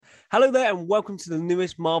Hello there, and welcome to the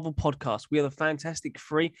newest Marvel podcast. We are the Fantastic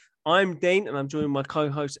Three. I'm Dean, and I'm joined by my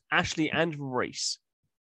co-hosts Ashley and Reese.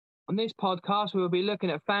 On this podcast, we will be looking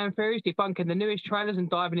at fan theories, debunking the newest trailers, and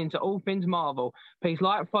diving into all things Marvel. Please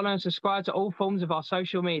like, follow, and subscribe to all forms of our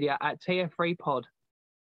social media at TF3Pod.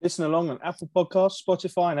 Listen along on Apple Podcasts,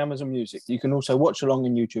 Spotify, and Amazon Music. You can also watch along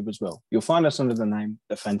on YouTube as well. You'll find us under the name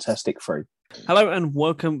The Fantastic Three. Hello and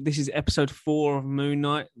welcome. This is episode 4 of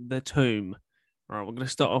Moonknight, The Tomb. All right, we're going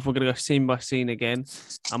to start off. We're going to go scene by scene again.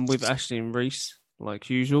 I'm with Ashley and Reese, like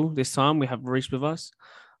usual. This time we have Reese with us.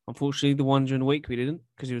 Unfortunately, the one during the week we didn't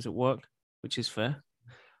because he was at work, which is fair.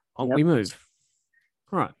 We move.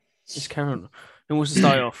 All right, let's carry on. Who wants to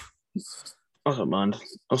start off? I don't mind.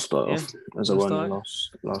 I'll start off as I won the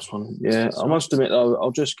last one. Yeah, I must admit,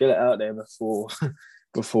 I'll just get it out there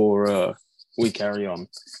before we carry on.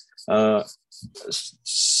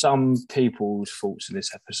 Some people's thoughts in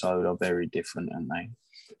this episode are very different, aren't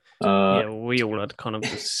they? We all had kind of the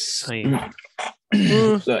same.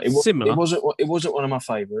 Similar. It wasn't one of my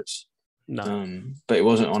favourites. No, but it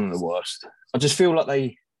wasn't one of the worst. I just feel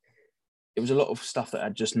like it was a lot of stuff that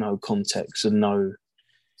had just no context and no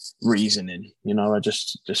reasoning. You know, I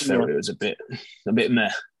just felt it was a bit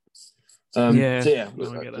meh. We don't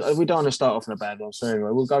want to start off in a bad one. So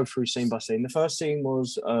anyway, we'll go through scene by scene. The first scene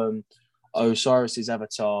was Osiris's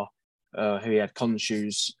avatar, who he had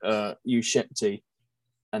Khonshu's Ushepti,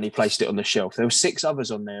 and he placed it on the shelf. There were 6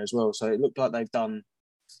 others on there as well, so it looked like they've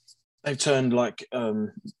turned like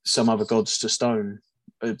some other gods to stone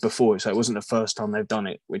before, so it wasn't the first time they've done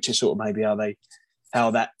it, which is sort of maybe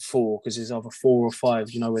how that 4, because there's either 4 or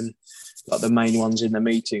 5, you know, when like the main ones in the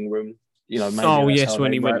meeting room, you know. Maybe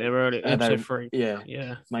when he went there earlier, episode 3.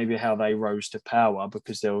 Yeah. Maybe how they rose to power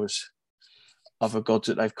because there was other gods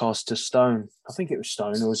that they've cast to stone. I think it was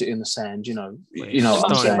stone, or was it in the sand? You know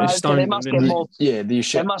what I'm saying? Stone. They must get more. Yeah,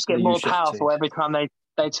 they must get more powerful every time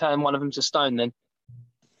they turn one of them to stone. Then.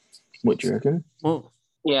 What do you reckon? Well,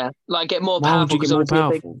 yeah, like get more why powerful. Would you get more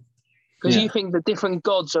powerful? Because you think the different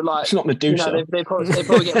gods are like. It's not Medusa. You know, they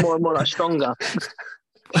probably get more and more like stronger.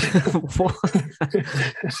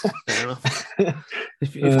 Fair enough.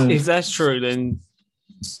 If that's true, then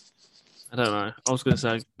I don't know. I was going to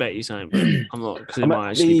say bet you something, but I'm not, because it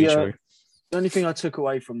might actually be true. The only thing I took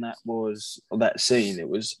away from that was that scene. It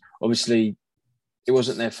was obviously it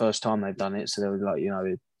wasn't their first time they've done it, so they were like, you know,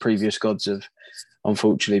 the previous gods have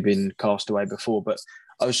unfortunately been cast away before. But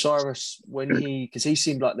Osiris, because he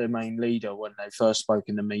seemed like their main leader when they first spoke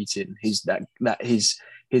in the meeting. His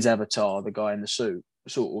avatar, the guy in the suit,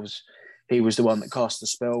 he was the one that cast the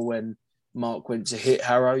spell when Mark went to hit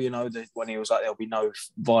Harrow, you know, when he was like, there'll be no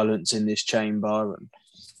violence in this chamber. And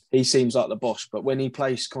he seems like the boss. But when he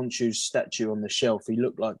placed Khonshu's statue on the shelf, he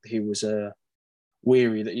looked like he was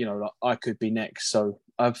weary that, you know, like I could be next. So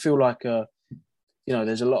I feel like, you know,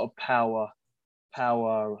 there's a lot of power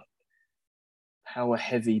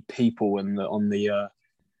heavy people on the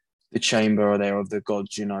chamber there of the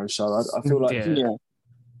gods, you know. So I feel like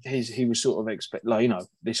he was sort of you know,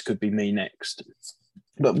 this could be me next.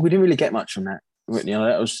 But we didn't really get much from that. You know,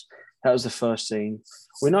 that was the first scene.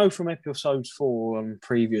 We know from episode 4 on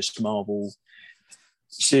previous Marvel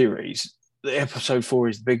series that episode 4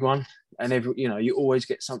 is the big one, and you always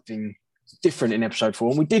get something different in episode 4.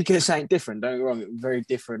 And we did get something different. Don't get me wrong; it was very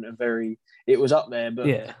different and it was up there. But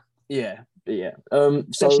yeah.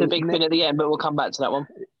 Especially the big thing at the end, but we'll come back to that one.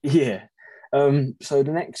 Yeah. So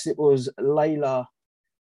the next, it was Layla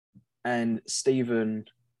and Stephen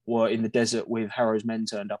were in the desert with Harrow's men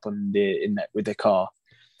turned up with their car.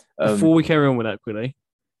 Before we carry on with that quickly,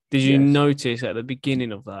 did you notice at the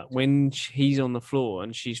beginning of that when he's on the floor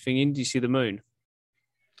and she's thinking, "Do you see the moon?"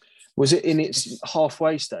 Was it in its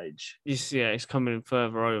halfway stage? It's coming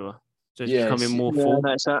further over. So it's coming more full.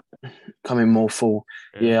 That's that. Coming more full.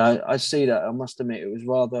 Yeah, I see that. I must admit, it was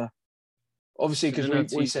rather obviously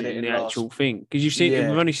because we said it in the actual thing. Because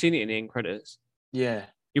we've only seen it in the end credits. Yeah.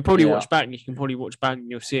 You probably watch back. You can probably watch back and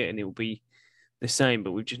you'll see it, and it'll be the same.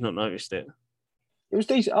 But we've just not noticed it. It was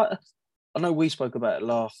decent. I know we spoke about it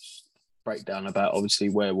last breakdown about obviously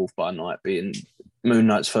Werewolf by Night being Moon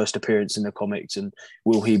Knight's first appearance in the comics, and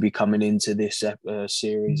will he be coming into this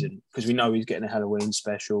series? And because we know he's getting a Halloween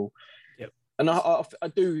special. Yep. And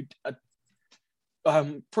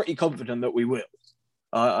I'm pretty confident that we will.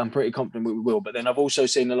 I'm pretty confident we will. But then I've also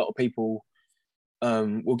seen a lot of people.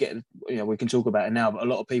 We can talk about it now, but a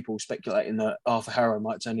lot of people speculating that Arthur Harrow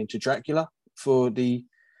might turn into Dracula for the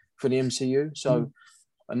MCU. So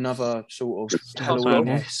another sort of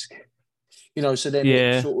Halloween-esque, you know. So then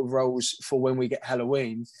it sort of rolls for when we get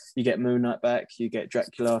Halloween. You get Moon Knight back, you get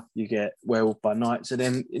Dracula, you get Werewolf by Night. So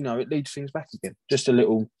then it leads things back again. Just a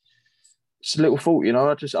little It's a little thought, you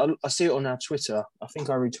know. I see it on our Twitter. I think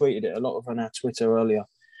I retweeted it a lot of on our Twitter earlier.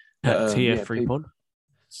 At But, TF3 Pod.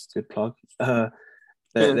 Good plug.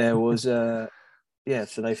 There was so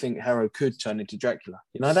they think Harrow could turn into Dracula.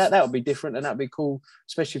 You know, that would be different and that'd be cool,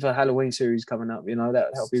 especially for Halloween series coming up. You know, that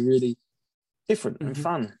would be really different and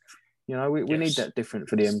fun. You know, we need that different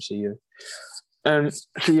for the MCU. So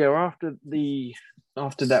yeah, after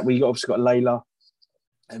that, we obviously got Layla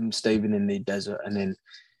and Stephen in the desert, and then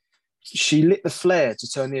she lit the flare to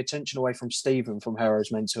turn the attention away from Stephen from Harrow's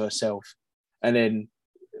men to herself, and then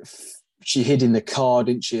she hid in the car,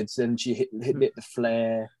 didn't she? And then she lit the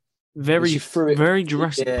flare. Very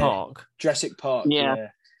Jurassic Park. Jurassic Park, yeah.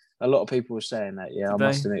 A lot of people were saying that. Yeah, I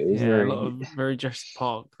must admit, it was a lot of very Jurassic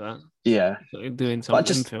Park. That doing some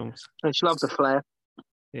films. I just love the flare.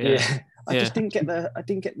 Yeah. I just didn't get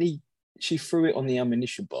the. She threw it on the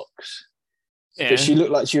ammunition box. Yeah, but she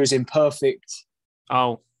looked like she was in perfect.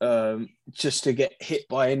 Oh. Just to get hit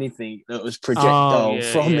by anything that was projectile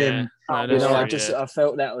from him. No, I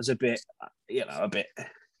felt that was a bit.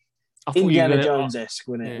 Indiana Jones-esque,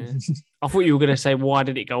 wasn't it? Yeah. I thought you were going to say, why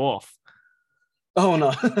did it go off? Oh,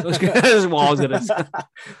 no. That's what I was going to say.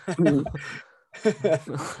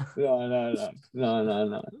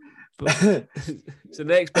 No. So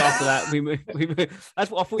next bit after that, we that's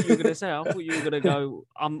what I thought you were going to say. I thought you were going to go,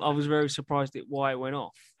 I was very surprised at why it went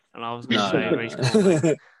off. And I was going to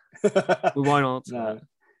say, we won't answer that.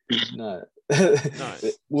 No.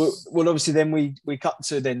 Well, obviously, then we cut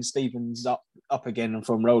to then Stephen's up again and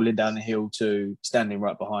from rolling down the hill to standing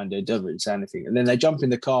right behind her, doesn't really say anything. And then they jump in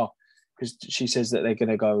the car because she says that they're going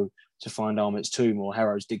to go to find Armit's tomb or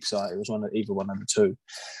Harrow's dig site. It was either one of the two.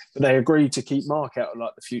 But they agreed to keep Mark out of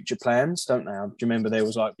like the future plans, don't they? Do you remember there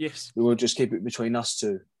was like, yes, we will just keep it between us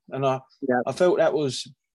two. And I felt that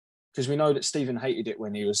was because we know that Stephen hated it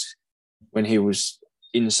when he was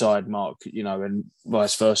inside Mark, you know, and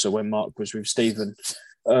vice versa when Mark was with Stephen.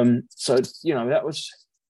 So you know that was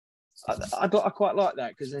I quite like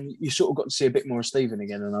that because then you sort of got to see a bit more of Stephen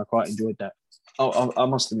again, and I quite enjoyed that. I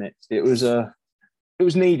must admit it was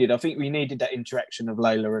needed. I think we needed that interaction of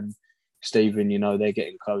Layla and Stephen. You know, they're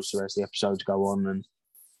getting closer as the episodes go on and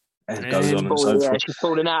goes on and so forth. She's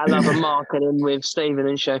falling out of love with Mark and then with Stephen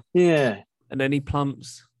and she. Yeah, and then he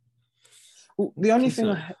plumps. Well, the only thing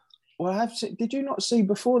I have seen, did you not see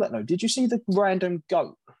before that though? Did you see the random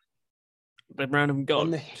goat? The random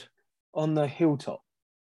goat on the hilltop,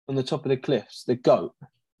 on the top of the cliffs. The goat.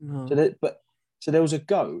 No. So there was a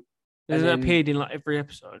goat. It appeared in like every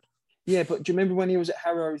episode. Yeah, but do you remember when he was at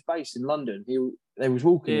Harrow's base in London? They was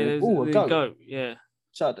walking. Yeah, a goat. Yeah.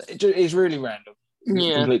 So it's really random.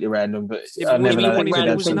 Yeah, completely random. But I never know.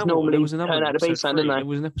 There was another one. It was an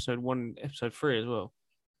episode 3 as well.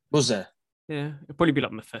 Was there? Yeah, it'd probably be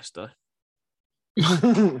like Mephisto.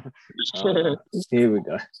 Here we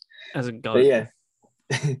go. As a goat.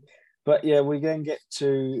 But yeah, we then get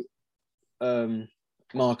to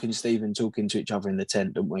Mark and Stephen talking to each other in the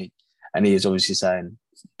tent, don't we? And he is obviously saying,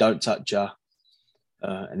 "Don't touch her."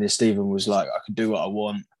 And then Stephen was like, "I can do what I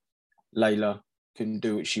want. Layla can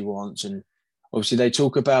do what she wants." And obviously they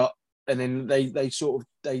talk about, and then they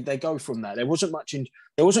go from that. There wasn't much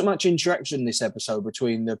interaction this episode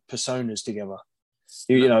between the personas together.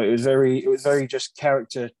 You know, it was very just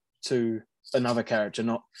character to another character,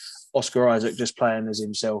 not Oscar Isaac just playing as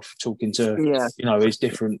himself, talking to you know his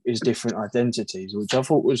different identities, which I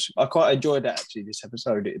thought I quite enjoyed that actually this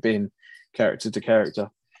episode, it being character to character.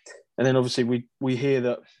 And then obviously we hear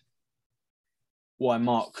that why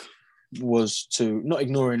Mark was to not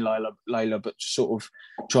ignoring Layla, but sort of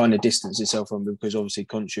trying to distance himself from her because obviously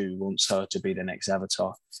Khonshu wants her to be the next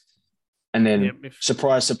Avatar. And then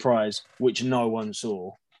surprise, surprise, which no one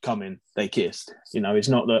saw coming, they kissed. You know, it's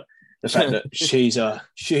not that the fact that he's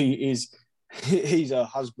her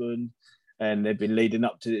husband, and they've been leading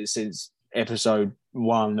up to it since episode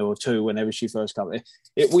 1 or 2, whenever she first came.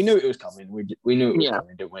 We knew it was coming. We knew it was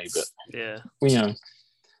coming, didn't we? But you know,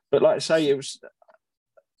 but like I say,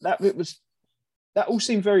 that all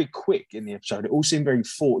seemed very quick in the episode. It all seemed very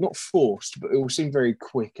not forced, but it all seemed very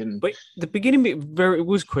quick. But the beginning bit it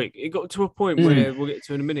was quick. It got to a point where we'll get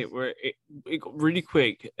to in a minute where it got really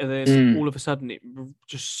quick, and then all of a sudden it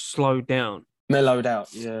just slowed down, mellowed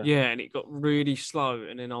out. Yeah, and it got really slow,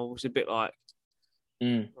 and then I was a bit like,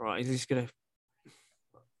 right, is this gonna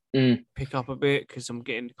pick up a bit? Because I'm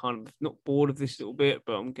getting kind of not bored of this little bit,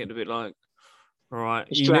 but I'm getting a bit like, all right,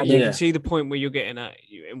 you can see the point where you're getting at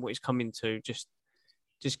and what it's coming to.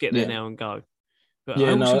 Just get there now and go. But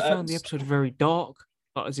I also found the episode very dark,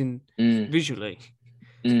 like as in visually.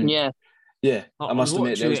 Yeah. Yeah, Like, I must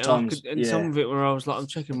admit there was watching times. and some of it where I was like, I'm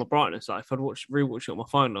checking my brightness. Like if I'd rewatch it on my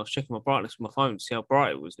phone, I was checking my brightness on my phone to see how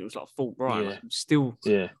bright it was. And it was like full bright. And I could still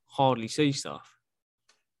hardly see stuff.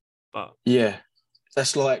 But yeah,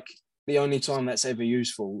 that's like the only time that's ever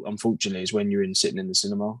useful, unfortunately, is when you're sitting in the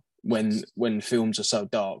cinema when films are so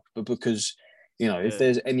dark. But because if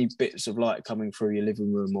there's any bits of light coming through your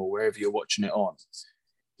living room or wherever you're watching it on,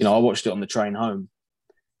 I watched it on the train home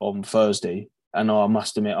on Thursday, and I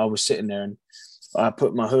must admit I was sitting there and I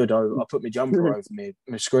put my hood over, I put my jumper over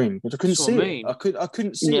my screen because I couldn't see it. I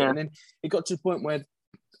couldn't see it, and then it got to the point where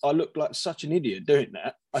I looked like such an idiot doing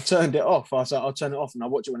that. I turned it off. I was like, I'll turn it off and I'll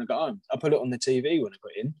watch it when I got home. I put it on the TV when I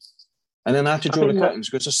got in, and then I had to draw the curtains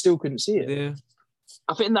because I still couldn't see it. Yeah.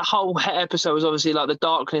 I think the whole episode was obviously like the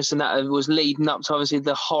darkness and that was leading up to obviously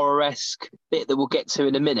the horror-esque bit that we'll get to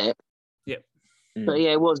in a minute. Yep. But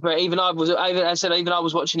yeah, it was. But even I was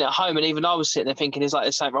watching it at home, and even I was sitting there thinking, "Is like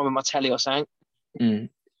there's something wrong with my telly or something?"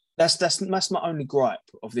 That's my only gripe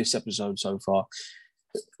of this episode so far.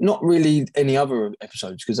 Not really any other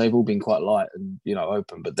episodes because they've all been quite light and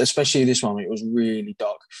open, but especially this one, it was really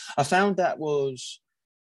dark. I found that was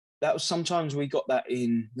sometimes we got that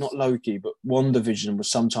in not Loki, but WandaVision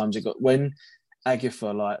was sometimes it got when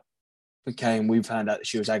Agatha we found out that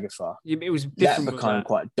she was Agatha. Yeah, but it was different. That became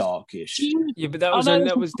quite darkish. Yeah, but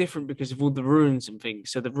that was different because of all the runes and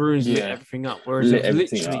things. So the runes lit everything up, whereas there's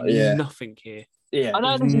literally nothing here. Yeah, I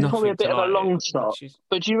know this is probably a bit of a long shot,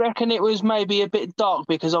 but do you reckon it was maybe a bit dark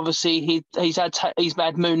because obviously he's had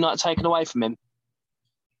Moonknight taken away from him?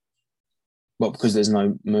 Well, because there's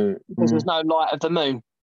no moon. Because there's no light of the moon.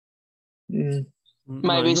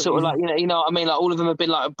 Maybe sort of like you know what I mean, like all of them have been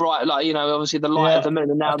like bright, like obviously the light of the moon,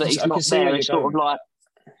 and now that he's not there, it's sort of like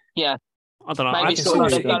I don't know. Maybe it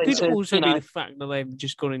could also be the fact that they've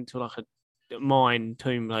just gone into like a mine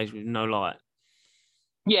tomb place with no light.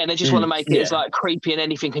 Yeah, and they just want to make it as like creepy and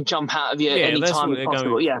anything can jump out of you any time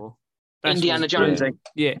possible. Yeah, Indiana Jonesy.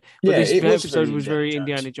 Yeah, but this episode was very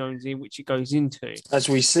Indiana Jonesy, which it goes into, as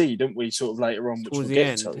we see, don't we? Sort of later on, towards the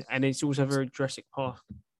end, and it's also very Jurassic Park.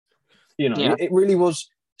 It really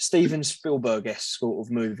was Steven Spielberg-esque sort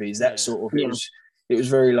of movies. That sort of it was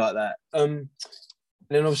very like that. And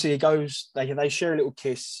then obviously he goes, they share a little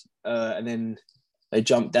kiss, and then they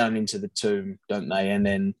jump down into the tomb, don't they? And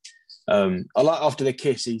then I like after the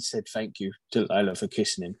kiss, he said thank you to Layla for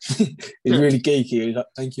kissing him. He's really geeky. He's like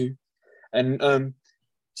thank you, and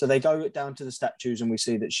so they go down to the statues, and we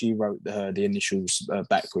see that she wrote the initials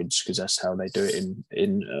backwards because that's how they do it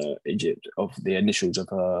in Egypt, of the initials of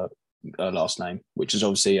her last name, which is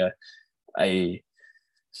obviously a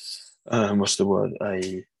what's the word,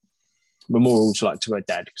 a memorial to her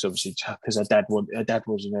dad, because her dad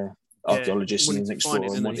was an archaeologist and next door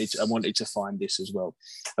and wanted to find this as well.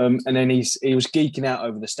 And then he was geeking out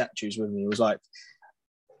over the statues with me. He was like,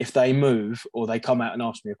 if they move or they come out and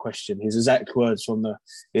ask me a question, his exact words from the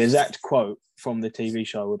exact quote from the TV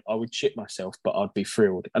show I would shit myself, but I'd be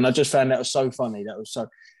thrilled. And I just found that was so funny.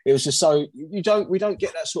 It was just so we don't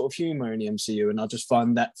get that sort of humor in the MCU, and I just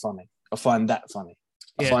find that funny. I find that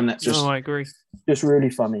just I agree. Just really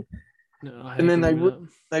funny. No, and then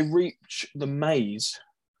they reach the maze,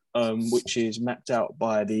 which is mapped out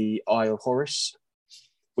by the Eye of Horus,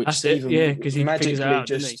 which that's Stephen because he magically out,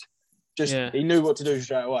 he knew what to do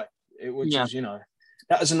straight away. Which is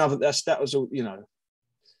that was another that was all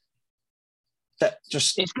that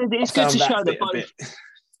just it's good to show that both.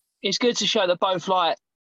 It's good to show that both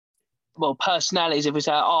personalities, if we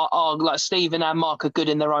say, are like Stephen and Mark are good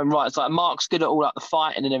in their own rights. Like Mark's good at all like the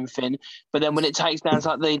fighting and everything, but then when it takes down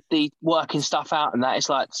to like the working stuff out and that, it's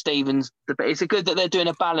like Stephen's. It's good that they're doing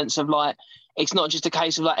a balance of like, it's not just a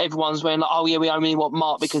case of like everyone's being like, oh yeah, we only want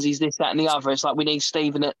Mark because he's this, that, and the other. It's like we need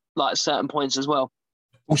Stephen at like certain points as well.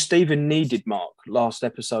 Well, Stephen needed Mark last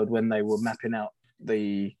episode when they were mapping out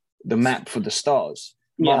the map for the stars.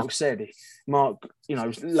 Mark said,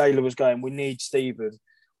 Layla was going, we need Stephen.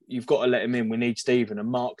 You've got to let him in. We need Stephen. And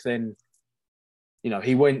Mark then,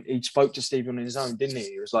 he spoke to Stephen on his own, didn't he?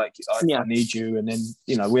 He was like, I need you. And then,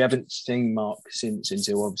 we haven't seen Mark since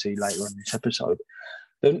until obviously later on this episode.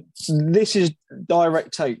 Then this is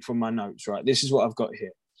direct take from my notes, right? This is what I've got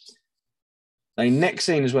here. The next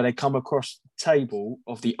scene is where they come across the table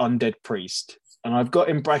of the undead priest. And I've got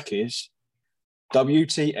in brackets,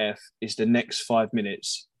 WTF is the next 5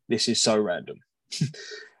 minutes. This is so random.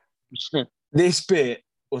 This bit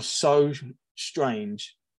was so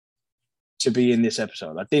strange to be in this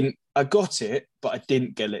episode. I got it, but I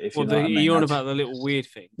didn't get it. If you know what I mean. You're on about the little weird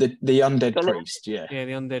thing. The undead priest, yeah,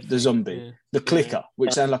 the undead, the zombie, the clicker,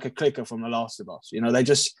 which sound like a clicker from The Last of Us.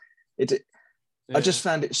 I just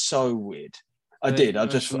found it so weird. I did. I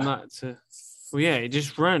just from that to it's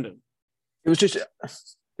just random. It was just there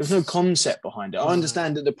was no concept behind it. I No.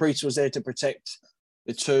 understand that the priest was there to protect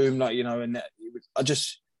the tomb, like and that.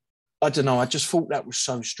 I don't know. I just thought that was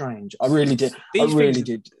so strange. I really did.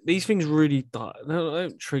 These things really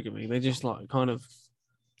don't trigger me. They just like kind of.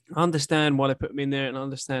 I understand why they put them in there and I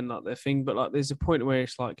understand like their thing, but like there's a point where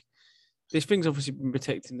it's like this thing's obviously been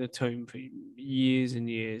protecting the tomb for years and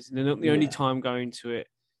years, and they're not the only time going to it.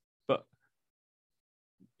 But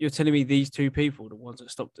you're telling me these two people are the ones that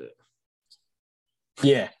stopped it?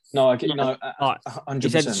 Yeah, no, I get no, 100%.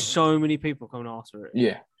 He's had so many people coming after it.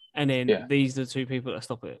 Yeah, and then these are the two people that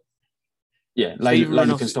stop it. Yeah,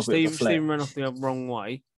 Layla can stop it. Stephen ran off the wrong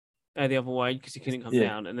way, the other way because he couldn't come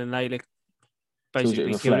down, and then Layla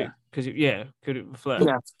basically killed it because killed it with a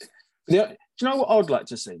flare. Yeah. Do you know what I'd like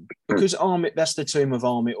to see? Because Amit, that's the tomb of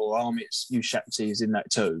Amit, or Amit's Ushakti is in that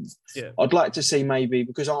tomb. Yeah. I'd like to see maybe,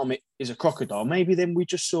 because Amit is a crocodile, maybe then we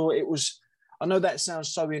just saw it was, I know that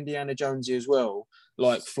sounds so Indiana Jonesy as well,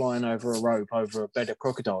 like flying over a rope over a bed of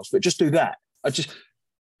crocodiles, but just do that. I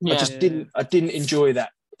didn't enjoy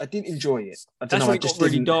that. I didn't enjoy it. I don't know. It got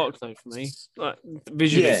really dark though for me. Like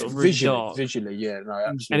visually, it got really dark. Visually, yeah, no,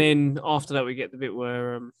 absolutely. And then after that, we get the bit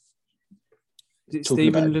where is it Talking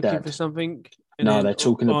Stephen about looking dad. for something? They're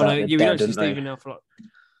talking about the we dad, don't see don't they? Stephen now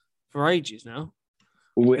for ages now.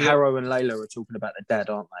 Well, Harrow and Layla are talking about the dad,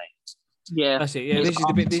 aren't they? Yeah, that's it. Yeah, this is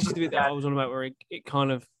the bit that I was on about where it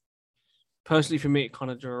kind of, personally for me, it kind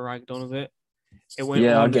of dragged on a bit. It went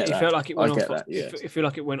on. I get that. It felt like it went on for. That, yeah. It felt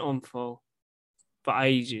like it went on for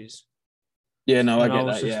ages. Yeah, no, and I get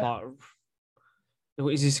was that. Just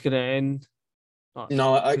like, is this going to end? Like,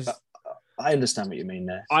 no, I understand what you mean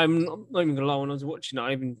there. I'm not even going to lie. When I was watching it,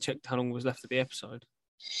 I even checked how long was left of the episode.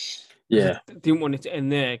 Yeah. I didn't want it to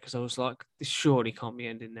end there because I was like, this surely can't be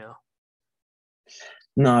ending now.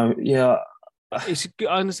 No, yeah. I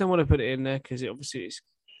understand why I put it in there because it obviously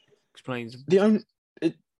explains. The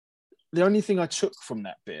only thing I took from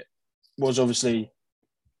that bit was obviously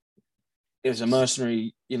it was a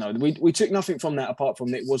mercenary. We took nothing from that apart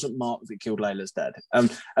from it wasn't Mark that killed Layla's dad.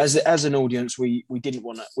 As an audience, we didn't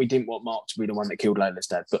want Mark to be the one that killed Layla's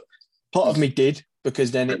dad, but part of me did,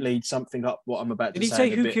 because then it leads something up what I'm about to say. Did he say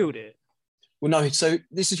who killed it? Well, no. So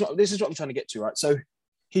this is what I'm trying to get to, right? So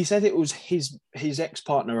he said it was his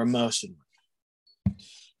ex-partner, a mercenary.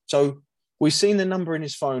 So we've seen the number in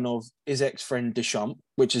his phone of his ex-friend Deschamps,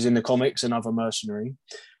 which is in the comics, another mercenary.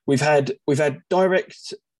 We've had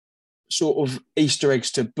direct sort of Easter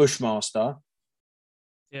eggs to Bushmaster,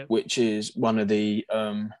 which is one of the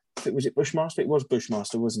was it Bushmaster? It was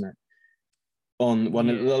Bushmaster, wasn't it? On one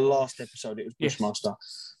of the last episode, it was Bushmaster.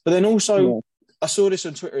 But then also, I saw this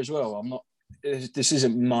on Twitter as well. This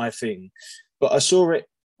isn't my thing, but I saw it.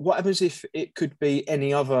 What happens if it could be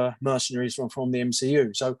any other mercenaries from the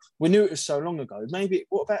MCU? So we knew it was so long ago. Maybe,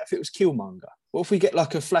 what about if it was Killmonger? What if we get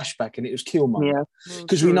like a flashback and it was Killmonger?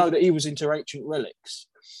 Because we know that he was into ancient relics.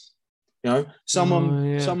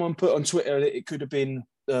 Someone put on Twitter that it could have been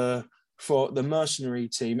for the mercenary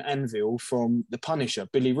team Anvil from the Punisher,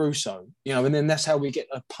 Billy Russo. And then that's how we get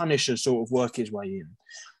a Punisher sort of work his way in.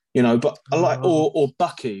 But I like, or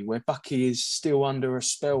Bucky, where Bucky is still under a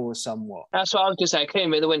spell or somewhat. That's what I was going to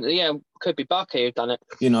say. Could be Bucky who'd done it.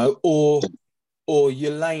 Or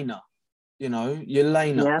Yelena,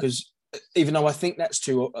 because even though I think that's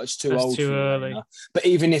too old for early. Yelena, but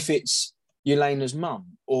even if it's Yelena's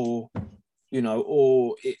mum, or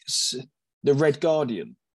it's the Red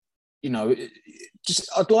Guardian,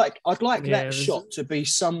 I'd like that shot to be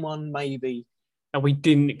someone maybe. And we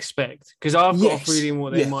didn't expect, because I've got a feeling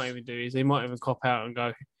what they might even do is they might even cop out and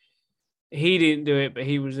go, he didn't do it, but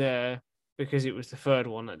he was there because it was the third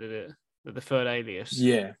one that did it, the third alias.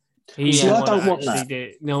 Yeah. I don't want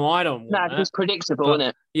that. No, I don't want that. It's predictable, isn't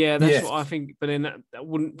it? Yeah, that's what I think. But then that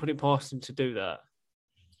wouldn't put it past him to do that.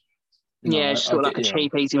 No, it's sort of like a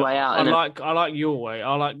cheap, easy way out. I like your way.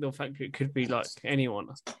 I like the fact that it could be like anyone.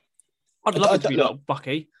 I'd love it to be like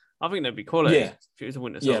Bucky. I think that'd be quality if it was a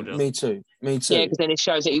Winter Soldier. Yeah, me too. Yeah, because then it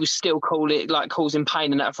shows that he was still causing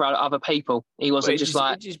pain and that for other people. He wasn't it'd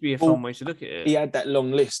just be a fun way to look at it. He had that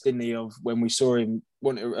long list, didn't he, of when we saw him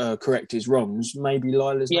want to correct his wrongs. Maybe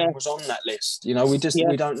Lila's name was on that list. We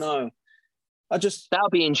don't know. That'll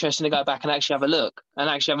be interesting to go back and actually have a look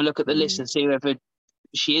at the list and see whether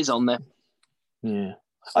she is on there. Yeah.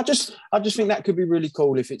 I just think that could be really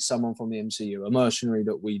cool if it's someone from the MCU, a mercenary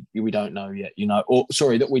that we don't know yet,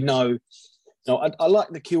 that we know. No, I like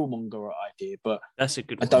the Killmonger idea, but that's a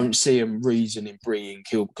good one. I don't see him reasoning bringing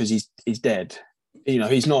Kill because he's dead.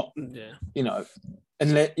 He's not. And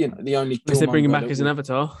the only unless they bring him back as an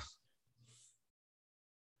avatar.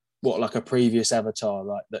 like a previous avatar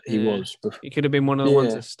like that he was. He could have been one of the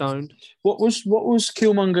ones that's stoned. What was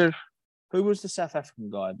Killmonger? Who was the South African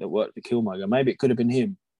guy that worked for Killmonger? Maybe it could have been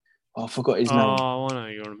him. Oh, I forgot his name. Oh, I know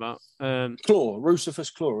what you're on about. Claw, Rufus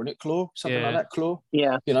Claw, isn't it? Claw, something like that. Claw.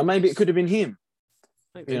 Yeah. Maybe it could have been him.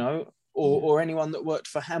 Maybe. Or anyone that worked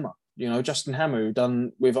for Hammer. Justin Hammer, who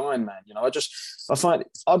done with Iron Man. I find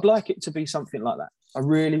I'd like it to be something like that. I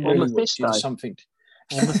really would. Something.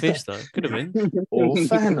 Or Mephisto, could have been. Or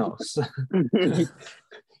Thanos.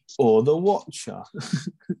 Or the Watcher.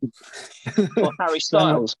 Or Harry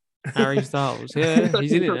Styles. Harry Styles, yeah,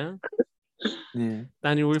 he's in it now. Yeah.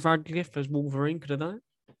 Daniel Radcliffe as Wolverine, could have done it.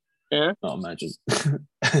 Yeah. Not imagine.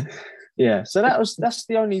 Yeah. So that's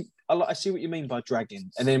the only. I see what you mean by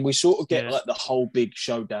dragging, and then we sort of get like the whole big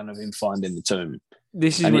showdown of him finding the tomb.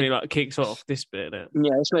 This is when it kicks off. This bit, yeah,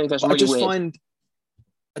 it's when it goes really weird.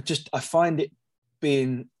 I find it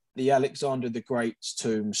being the Alexander the Great's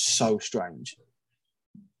tomb so strange.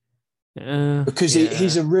 Because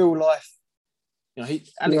he's a real life.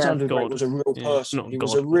 Alexander the Great was a real person.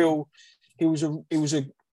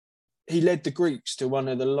 He led the Greeks to one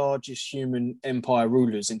of the largest human empire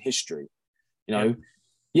rulers in history.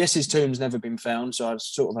 Yes, his tomb's never been found, so I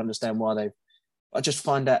sort of understand why I just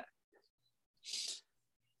find that.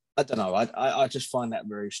 I don't know. I just find that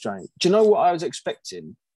very strange. Do you know what I was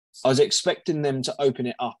expecting? I was expecting them to open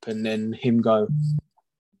it up and then him go.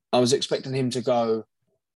 I was expecting him to go,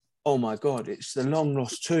 oh my God, it's the long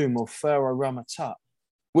lost tomb of Pharaoh Rama-Tut,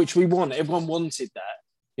 which we want. Everyone wanted that.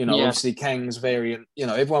 Obviously Kang's variant,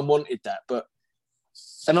 everyone wanted that.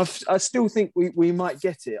 And I still think we might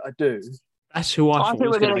get it. I do. That's who I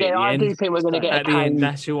think we're going to get. I do think we're going to get at the end.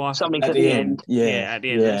 That's who I something at the end. Yeah, at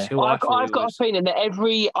the end. That's who I've got a feeling that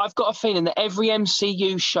every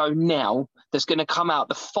MCU show now that's going to come out,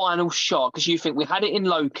 the final shot, because you think we had it in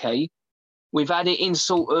Loki, we've had it in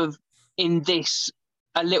sort of in this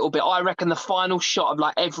a little bit. I reckon the final shot of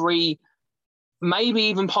like every, maybe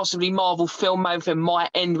even possibly Marvel film might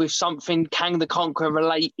end with something Kang the Conqueror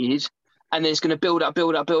related, and then it's going to build up,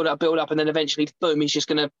 and then eventually, boom, he's just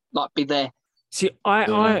going to like be there. See,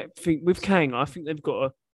 I think with Kang, I think they've got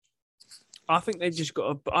to. I think they've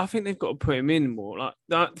got to put him in more. Like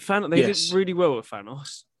they did really well with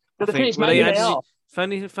Thanos. But the thing is, maybe they are.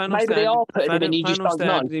 Thanos maybe they are putting him in. You just don't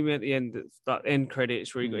know. Him at the end, like end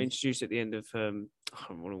credits, where he got introduced at the end of I don't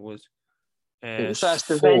know what it was. First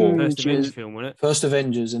Avengers film, wasn't it? First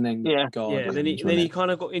Avengers, and then Then he kind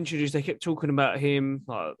of got introduced. They kept talking about him,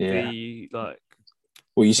 Well,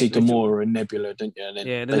 you see Gamora and Nebula, don't you? And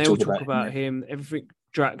then they all talk about him. Everything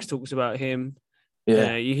Drax talks about him.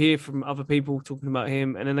 Yeah, you hear from other people talking about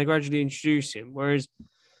him, and then they gradually introduce him. Whereas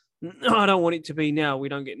I don't want it to be now. We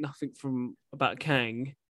don't get nothing about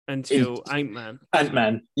Kang until Ant-Man.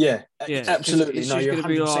 Yeah, absolutely. No, you're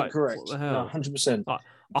 100% correct. What the hell? 100%.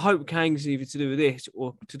 I hope Kang's either to do with this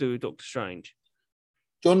or to do with Doctor Strange.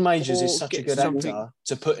 John Majors is such a good actor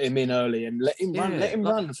to put him in early and let him run. Let him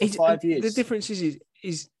run for 5 years. The difference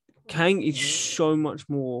is Kang is so much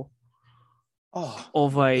more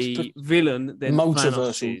of a villain than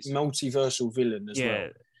multiversal villain as well.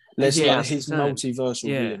 His multiversal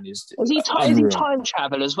villain is. Is he time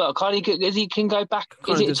travel as well? He can go back?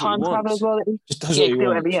 Is it time travel as well? Just does what he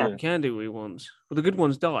wants. He can do what he wants. Well, the good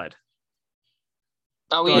ones died.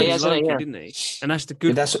 Oh yeah, he Loki, didn't he? And that's the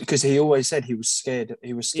good. That's because he always said he was scared.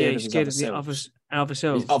 He was scared of his other self. Other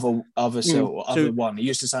self or other one. He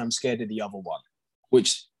used to say, "I'm scared of the other one,"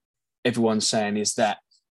 which everyone's saying is that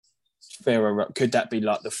Pharaoh. Could that be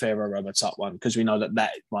like the Pharaoh Rama-Tut one? Because we know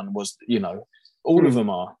that one was, all of them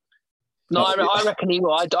are. No, I reckon he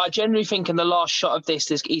will. I generally think in the last shot of this,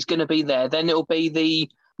 he's going to be there. Then it'll be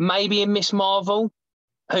maybe in Miss Marvel.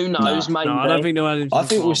 Who knows? Maybe. No, I don't think no.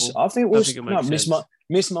 I think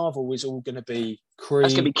Miss Marvel was all going to be Kree.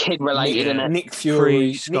 That's going to be kid related, isn't it? Nick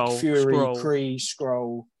Fury, Skrull. Kree,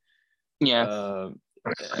 Skrull. Yeah.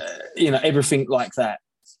 Everything like that.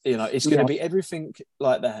 It's going to be everything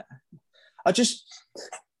like that.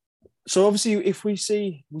 So obviously, if we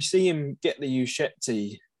see him get the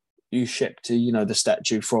Ushepti, the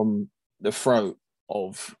statue from the throat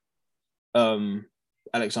of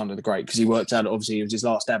Alexander the Great, because he worked out obviously it was his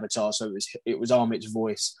last avatar, so it was Amit's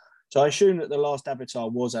voice. So I assume that the last avatar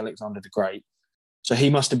was Alexander the Great. So he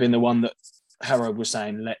must have been the one that Harold was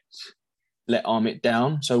saying, let Amit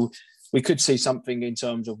down. So we could see something in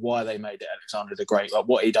terms of why they made it Alexander the Great, like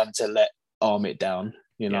what he done to let Amit down,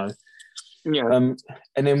 Yeah. And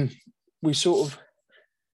then we sort of,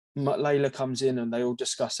 Layla comes in and they all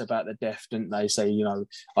discuss about the death, didn't they? Say,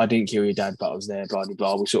 I didn't kill your dad, but I was there, blah, blah,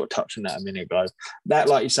 blah. We sort of touched on that a minute ago. That,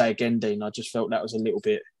 like you say again, Dean, I just felt that was a little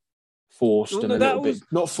bit forced Well, and no, a that little was-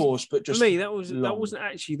 bit not forced, but For just me, that long. wasn't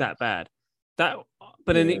actually that bad. But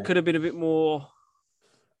then Yeah. it could have been a bit more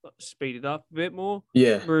speeded up a bit more.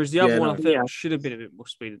 Yeah. Whereas the other one I felt Yeah. should have been a bit more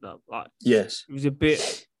speeded up. Like Yes. it was a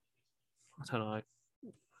bit. I don't know.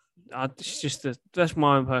 It's just that's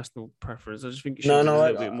my own personal preference. I just think it should have been a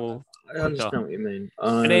little bit more. I understand what you mean.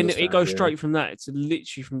 I And then it understand, goes yeah. straight from that. It's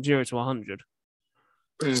literally from 0 to 100.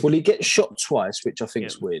 Well, he gets shot twice, which I think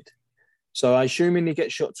is Yeah. weird. So I assuming he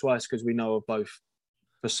gets shot twice because we know of both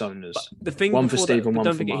personas. But the thing One for before Steve that, and but one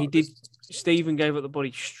don't for forget, Mark. Stephen gave up the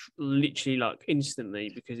body literally like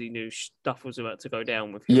instantly because he knew stuff was about to go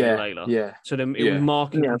down with him and Layla. Yeah. So then it was Yeah.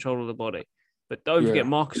 Mark in Yeah. control of the body. But don't forget,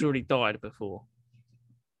 Marcus already died before.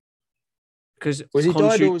 Because Was he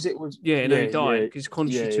died or was it? Yeah, no, he died because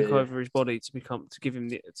Khonshu Yeah, took yeah. over his body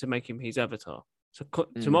to make him his avatar. So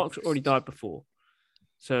Mm. Mark's already died before.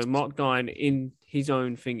 So Mark dying in his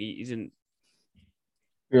own thingy isn't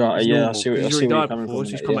Right, yeah, I normal see what, because I he's see already where you're died coming before, from.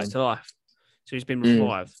 so he's mate, come yeah. back to life. So he's been Mm.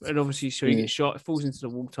 revived, and obviously, so he Mm. gets shot, falls into the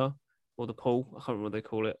water or the pool. I can't remember what they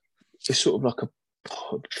call it. It's sort of like a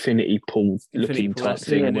infinity pool looking type that's it.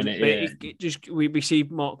 thing, And isn't then, it? but Yeah. it just we see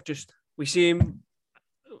Mark we see him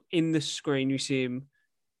in the screen. We see him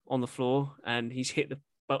on the floor, and he's hit the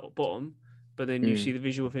bottom. But then you see the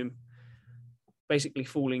visual of him basically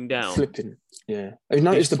falling down, Flipping. Yeah. Have you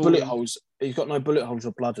noticed the bullet falling- holes? He's got no bullet holes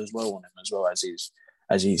or blood as well on him, as well as he's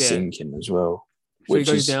Yeah. sinking as well. So he Which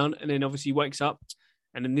goes is down, and then obviously he wakes up,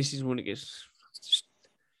 and then this is when it gets just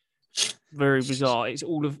very bizarre. It's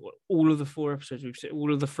all of the 4 episodes we've seen,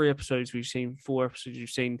 all of the 3 episodes we've seen, 4 episodes you've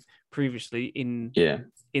seen previously in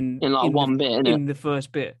like one bit, innit? in the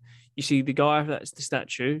first bit. You see the guy that's the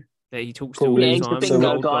statue that he talks to all Crawley. the Yeah, he's time. the So-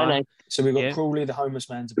 bingo old guy, innit? So we've got Yeah. Crawley, the homeless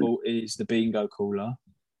man's boat, is the bingo caller.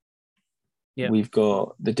 Yeah. We've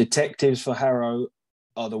got the detectives for Harrow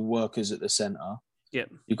are the workers at the centre. Yeah.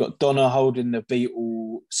 You've got Donna holding the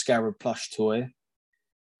Beetle Scarab plush toy.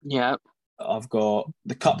 Yeah. I've got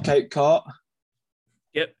the cupcake cart,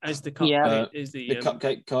 Yep, as the cup Yeah. is the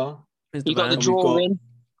cupcake car. is the You got the van. we've got- drawing,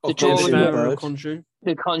 the Of course, drawing the Devourer of bird. Khonshu.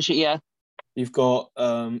 the conscience, yeah. You've got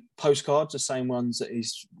postcards, the same ones that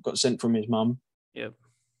he's got sent from his mum. Yep.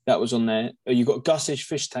 That was on there. You've got Gus's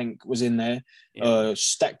fish tank was in there, Yeah.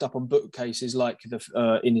 stacked up on bookcases like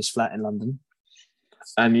in his flat in London.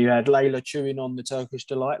 And you had Layla chewing on the Turkish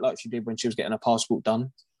delight like she did when she was getting her passport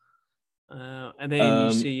done. And then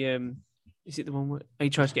you see is it the one where he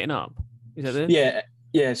tries getting up? Is that there?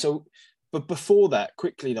 Yeah. So, but before that,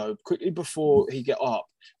 quickly before he get up,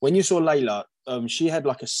 when you saw Layla, she had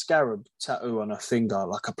like a scarab tattoo on her finger,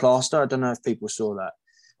 like a plaster. I don't know if people saw that.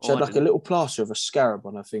 She Oh, had I like a didn't. little plaster of a scarab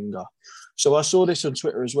on her finger. So I saw this on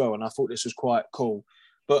Twitter as well, and I thought this was quite cool.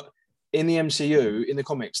 But in the MCU, in the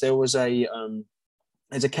comics, there was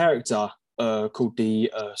there's a character called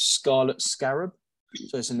the Scarlet Scarab.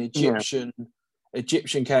 So it's an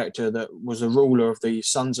Egyptian character that was a ruler of the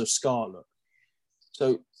Sons of Scarlet.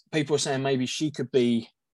 So people are saying maybe she could be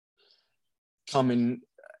coming,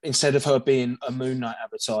 instead of her being a Moonknight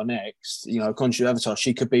avatar next, Khonshu avatar,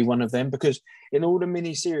 she could be one of them, because in all the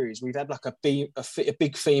mini-series, we've had like a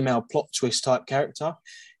big female plot twist type character.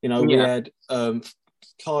 We had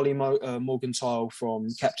Carly Morgenthau from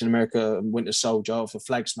Captain America and Winter Soldier for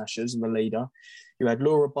Flag Smashers and the leader. You had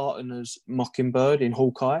Laura Barton as Mockingbird in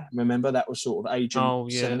Hawkeye. Remember, that was sort of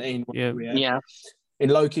Agent 17. Yeah. In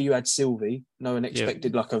Loki, you had Sylvie. No one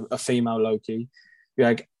expected like a female Loki. You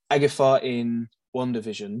had Agatha in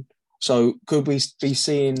WandaVision. So could we be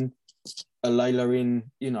seeing a Layla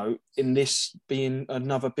in this being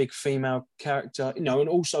another big female character? And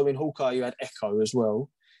also in Hawkeye, you had Echo as well.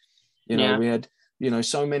 We had,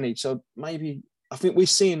 so many. So maybe I think we're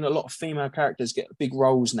seeing a lot of female characters get big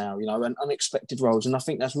roles now, and unexpected roles. And I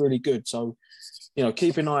think that's really good. So,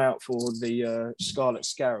 keep an eye out for the Scarlet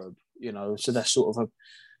Scarab, so that's sort of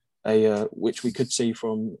a which we could see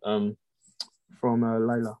from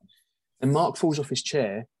Layla. And Mark falls off his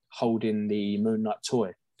chair holding the Moonknight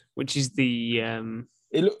toy, Which is the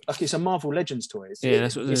It looked like it's a Marvel Legends toy.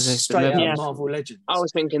 that's what It's it is. straight out Yeah. of Marvel Legends. I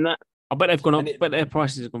was thinking that. I bet they've gone up. And it- Bet their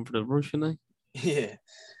prices have gone through the roof, haven't they?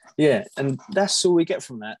 Yeah, and that's all we get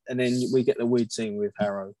from that. And then we get the weird scene with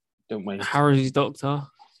Harrow, don't we? Harrow's his doctor,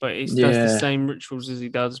 but he does the same rituals as he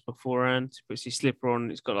does beforehand. He puts his slipper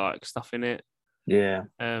on. It's got like stuff in it. Yeah.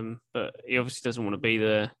 But he obviously doesn't want to be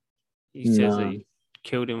there. He says that he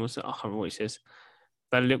killed him. I can't remember what he says.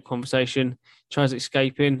 They had a little conversation. Tries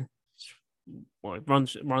escaping. Well, he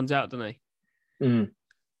runs out, doesn't he? Mm.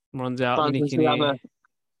 Runs out. Runs And he into can the hear other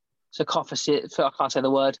sarcophagus. I can't say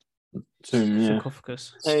the word. Tomb, yeah.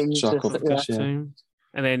 sarcophagus. Sarcophagus, yeah. Tomb.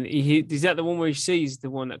 And then is that the one where he sees the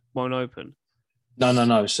one that won't open?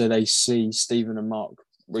 No. So they see Stephen and Mark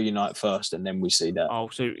reunite first, and then we see that. Oh,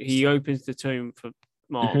 so he opens the tomb for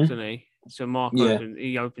Mark, Mhm. doesn't he? So Mark Yeah.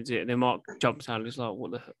 he opens it, and then Mark jumps out and is like,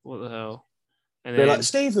 what the hell? And They're then like,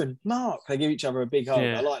 Stephen, Mark. They give each other a big hug.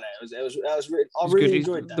 yeah, I like that. That was really, I it's really good.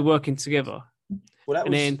 enjoyed that. The working together. Well,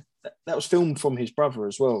 And then that was filmed from his brother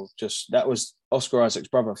as well. Just that was Oscar Isaac's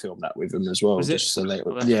brother filmed that with him as well. Was it? Just so they,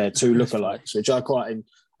 Oh, two that's funny. lookalikes, which I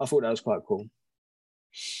thought that was quite cool.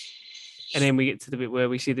 And then we get to the bit where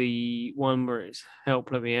we see the one where it's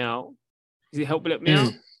help let me out. Is it help let me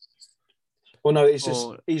out? Well, no, it's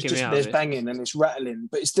Or just get me out of there's this? banging and it's rattling,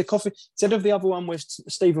 but it's the coffee instead of the other one where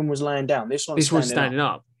Stephen was laying down. This one's standing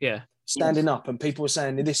up. Yeah. Standing up, and people were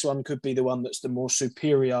saying that this one could be the one that's the more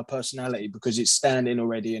superior personality because it's standing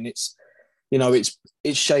already and it's,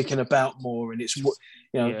 it's shaking about more and it's,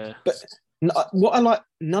 Yeah. But what I like,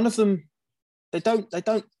 none of them, they don't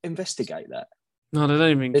investigate that. No, they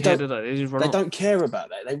don't even care, do they? They just run off. Don't care about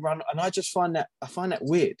that. They run, and I find that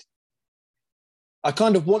weird. I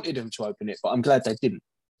kind of wanted them to open it, but I'm glad they didn't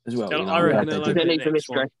as well. I reckon they'll open didn't. it next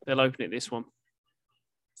one. They'll open it this one. Do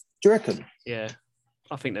you reckon? Yeah,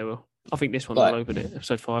 I think they will. I think this one Right. will open it,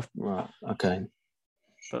 episode 5. Right. Okay.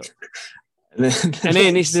 But and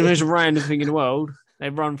then it's the most random thing in the world. They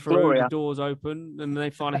run through, Gloria. the doors open, and they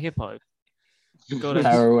find a hippo.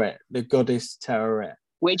 Tarouette, the goddess Tarouette.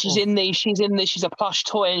 Which is she's a plush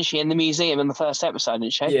toy, isn't she, in the museum in the first episode,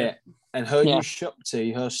 isn't she? Yeah, and her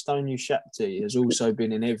stone Ushapti has also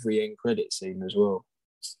been in every end credit scene as well.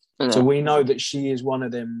 Yeah. So we know that she is one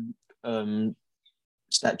of them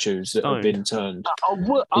statues that have been turned.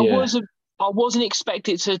 I wasn't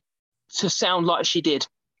expected to sound like she did.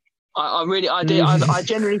 I did. I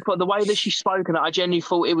genuinely thought the way that she spoke, and I genuinely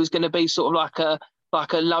thought it was going to be sort of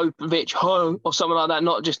like a low pitch ho or something like that,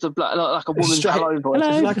 not just like a woman's hello voice.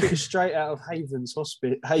 It's like it was straight out of Haven's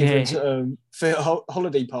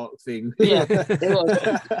holiday park thing. Yeah,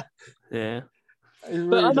 yeah.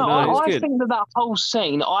 But I think that whole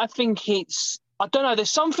scene, I think it's, I don't know,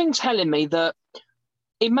 there's something telling me that,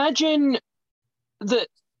 imagine that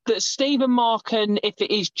Steve and Mark, and if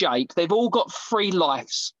it is Jake, they've all got 3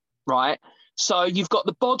 lives, right? So you've got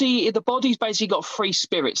the body's basically got 3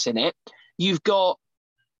 spirits in it. You've got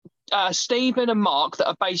Stephen and Mark that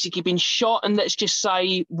have basically been shot and let's just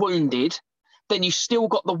say wounded. Then you've still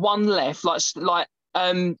got the one left,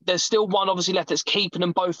 there's still one obviously left that's keeping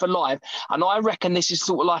them both alive. And I reckon this is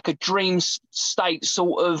sort of like a dream state,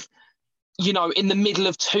 sort of, in the middle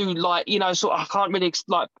of 2, sort of, I can't really,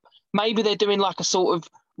 maybe they're doing like a sort of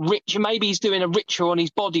maybe he's doing a ritual on his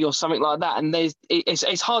body or something like that. And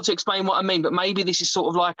it's hard to explain what I mean, but maybe this is sort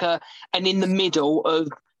of like an in the middle of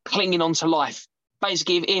clinging on to life.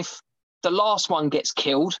 Basically, if the last one gets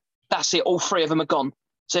killed, that's it, all 3 of them are gone.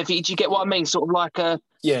 So do you get what I mean? Sort of like them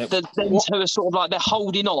 2 are sort of like they're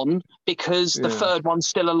holding on because the 3rd one's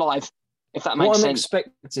still alive, if that makes sense.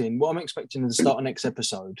 What I'm expecting at the start of next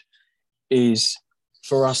episode is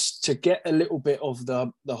for us to get a little bit of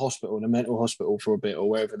the hospital, the mental hospital for a bit, or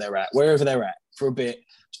wherever they're at for a bit,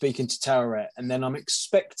 speaking to Tarouette, and then I'm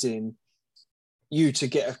expecting you to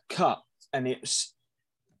get a cut, and it's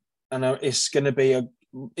going to be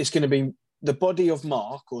the body of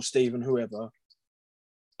Mark or Stephen, whoever,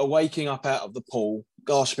 waking up out of the pool,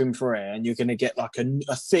 gasping for air, and you're going to get like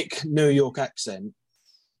a thick New York accent,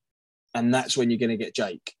 and that's when you're going to get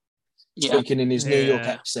Jake speaking in his New York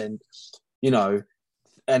accent,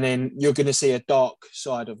 and then you're going to see a dark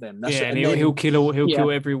side of them. He'll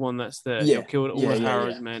kill everyone that's there. He'll kill all of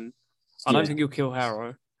Harrow's men. I don't think he'll kill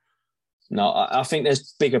Harrow. No, I think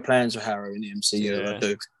there's bigger plans for Harrow in the MCU. I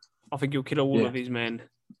do. I think he'll kill all of his men.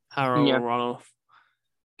 Harrow will run off.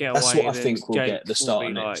 That's away, what I think we'll get at the start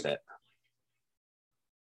of next step.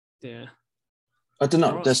 Yeah. I don't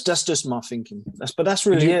know. Right. That's just my thinking. That's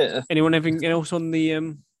really it. Anyone anything else on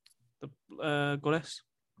the goddess?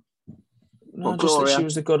 No, just that she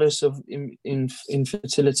was the goddess of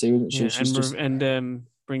infertility, wasn't she? And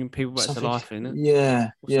bringing people back to life, in it. Yeah.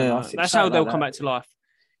 I think that's how they'll come back to life.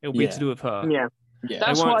 It'll be to do with her. Yeah.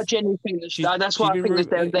 That's why I genuinely think that. That's why I think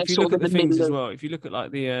that they're sort of in the middle as well. If you look at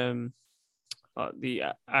like the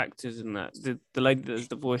actors and that, the lady that's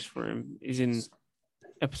the voice for him is in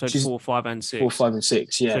episode 4, 5, and 6. 4, 5, and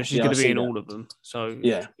 6. Yeah, so she's going to be in all of them. So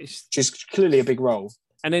she's clearly a big role.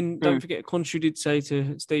 And then don't forget, Khonshu did say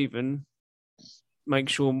to Stephen, make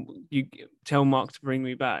sure you tell Mark to bring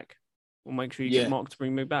me back, or make sure you get Mark to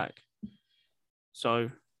bring me back.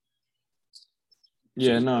 So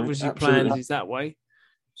obviously plans is that way.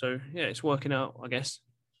 So it's working out, I guess,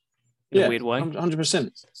 in a weird way.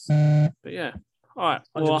 100%. But yeah, all right.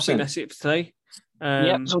 Well, 100%. I think that's it for today.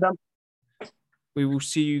 It's all done. We will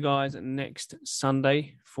see you guys next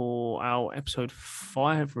Sunday for our episode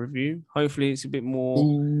 5 review. Hopefully, it's a bit more.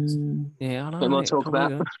 Yeah, I know. Bit more talk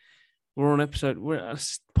about. We're on episode. We're at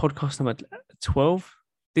podcast number 12.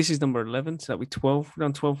 This is number 11, so that'll be 12. We've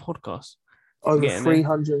done 12 podcasts. Over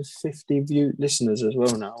 350 listeners as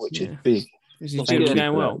well now, which is big. This is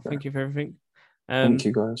going well. Thank you for everything. Thank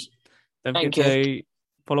you, guys. Don't forget to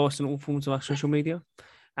follow us on all forms of our social media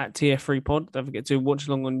at TF3Pod. Don't forget to watch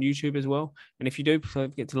along on YouTube as well. And if you do, don't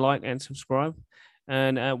forget to like and subscribe.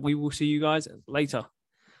 And we will see you guys later.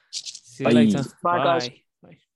 See you later. Bye, guys. Bye.